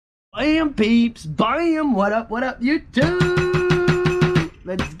Bam, peeps. Bam. What up, YouTube?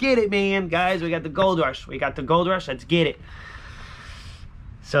 Let's get it, man. Guys, we got the Gold Rush. We got the Gold Rush. Let's get it.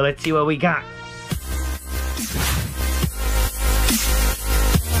 So let's see what we got.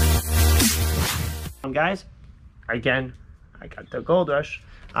 Guys, again, I got the Gold Rush.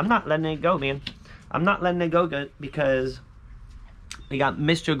 I'm not letting it go, man. I'm not letting it go good because we got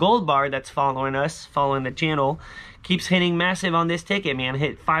Mr. Gold Bar that's following us, following the channel. Keeps hitting massive on this ticket, man.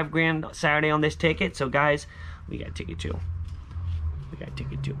 Hit 5 grand Saturday on this ticket. So, guys, we got ticket 2. We got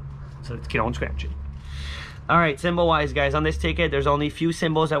ticket 2. So, let's get on scratching. All right, symbol-wise, guys, on this ticket, there's only a few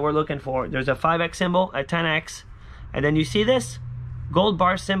symbols that we're looking for. There's a 5X symbol, a 10X, and then you see this Gold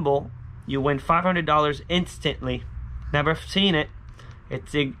Bar symbol. You win $500 instantly. Never seen it.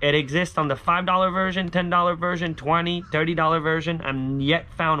 It exists on the $5 version, $10 version, $20, $30 version. I'm yet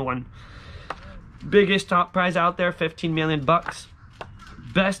found one. Biggest top prize out there, 15 million bucks.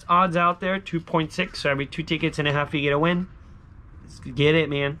 Best odds out there, 2.6. So every 2 tickets and a half you get a win. Let's get it,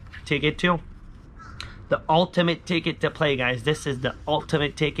 man. Ticket 2. The ultimate ticket to play, guys. This is the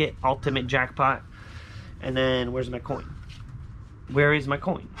ultimate ticket, ultimate jackpot. And then where's my coin? Where is my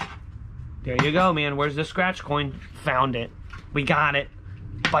coin? There you go, man. Where's the scratch coin? Found it. We got it.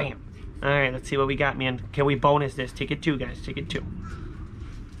 Bam. All right, let's see what we got, man. Can we bonus this? Ticket 2, guys. Ticket 2.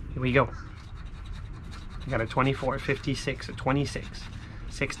 Here we go. I got a 24, 56, a 26,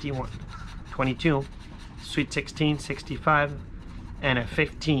 61, 22, sweet 16, 65, and a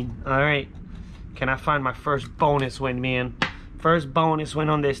 15. All right. Can I find my first bonus win, man? First bonus win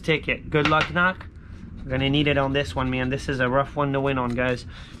on this ticket. Good luck, knock. I'm going to need it on this one, man. This is a rough one to win on, guys.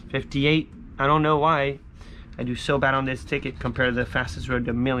 58. I don't know why I do so bad on this ticket compared to the fastest road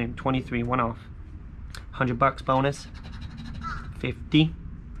to a million. 23, one off. 100 bucks bonus. 50.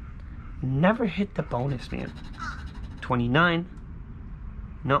 Never hit the bonus, man. 29.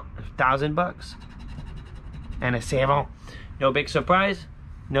 No, 1,000 bucks. And a 7. No big surprise.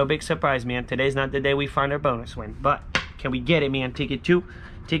 No big surprise, man. Today's not the day we find our bonus win. But can we get it, man? Ticket 2.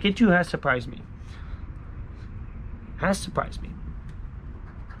 Ticket 2 has surprised me. Has surprised me.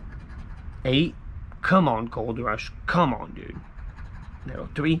 8. Come on, Gold Rush. Come on, dude. Little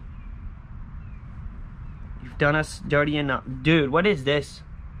 3. You've done us dirty enough. Dude, what is this?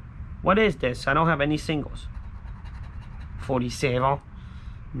 What is this? I don't have any singles. 47.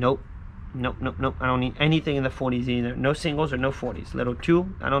 Nope. Nope, nope, nope. I don't need anything in the 40s either. No singles or no 40s. Little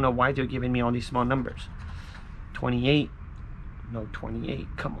 2. I don't know why they're giving me all these small numbers. 28. No 28.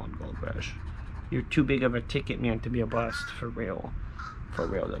 Come on, Gold Rush. You're too big of a ticket, man, to be a bust. For real. For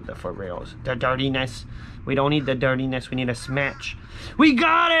real, for reals. The dirtiness. We don't need the dirtiness. We need a smash. We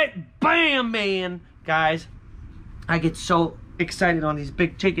got it! Bam, man! Guys, I get so excited on these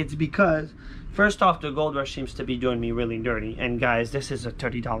big tickets because, first off, the Gold Rush seems to be doing me really dirty. And, guys, this is a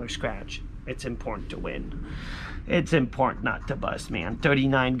 $30 scratch. It's important to win. It's important not to bust, man.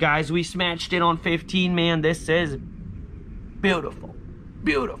 39. Guys, we smashed it on 15, man. This is beautiful.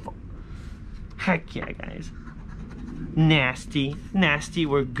 Beautiful. Heck yeah, guys. Nasty. Nasty.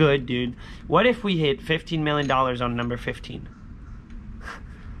 We're good, dude. What if we hit $15 million on number 15?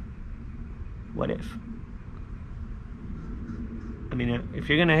 What if? I mean, if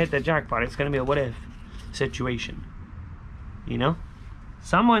you're going to hit the jackpot, it's going to be a what if situation. You know?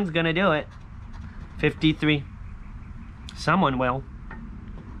 Someone's going to do it. 53. Someone will.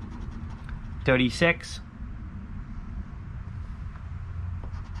 36.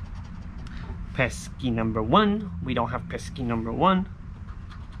 Pesky number 1. We don't have pesky number 1.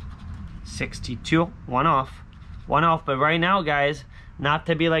 62. One off. One off. But right now, guys, not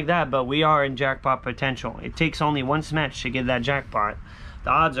to be like that, but we are in jackpot potential. It takes only one smash to get that jackpot. The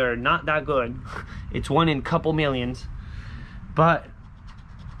odds are not that good. It's 1 in a couple millions. But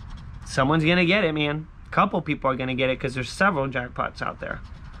someone's going to get it, man. A couple people are going to get it because there's several jackpots out there.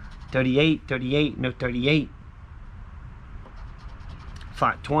 38, 38, no 38.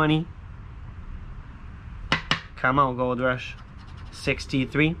 Flat 20. Come on, Gold Rush.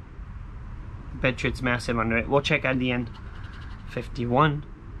 63. Bet you it's massive under it. We'll check at the end. 51.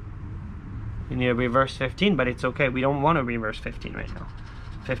 We need a reverse 15, but it's okay. We don't want to reverse 15 right now.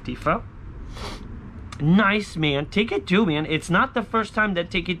 54. Nice, man. Ticket 2, man. It's not the first time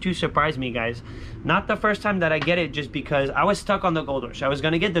that Ticket 2 surprised me, guys. Not the first time that I get it just because I was stuck on the Gold Rush. I was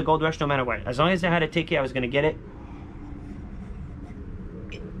going to get the Gold Rush no matter what. As long as I had a ticket, I was going to get it.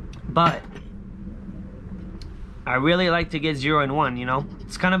 But I really like to get 0 and 1, you know?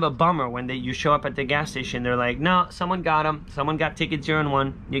 It's kind of a bummer when you show up at the gas station. They're like, no, someone got them. Someone got ticket 0 and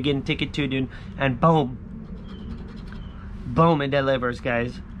 1. You're getting ticket 2, dude. And boom. Boom, it delivers,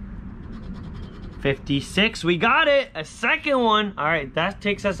 guys. 56, we got it, a second one. All right, that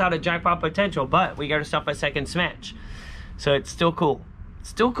takes us out of jackpot potential, but we got ourselves a second smash. So it's still cool.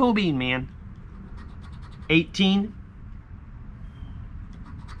 Still cool bean, man. 18.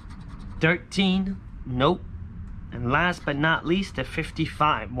 13, nope. And last but not least, a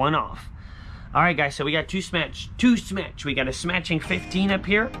 55, one off. All right, guys, so we got two smash. We got a smashing 15 up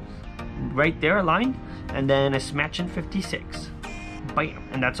here, right there aligned, and then a smashing 56. Bam.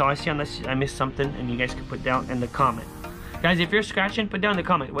 And that's all I see, unless I missed something, and you guys can put down in the comment. Guys, if you're scratching, put down in the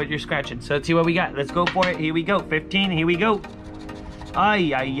comment what you're scratching. So let's see what we got. Let's go for it. Here we go. 15, here we go.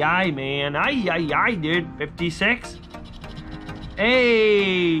 Ay, ay, ay, man. Ay, ay, ay, dude. 56.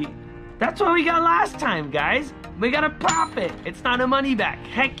 Hey, that's what we got last time, guys. We got a profit. It's not a money back.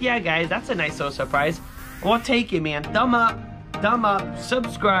 Heck yeah, guys. That's a nice little surprise. We'll take it, man. Thumb up,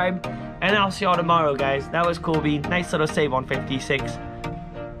 subscribe, and I'll see y'all tomorrow, guys. That was cool, bean. Nice little save on 56.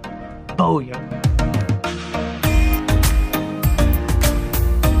 Booyah.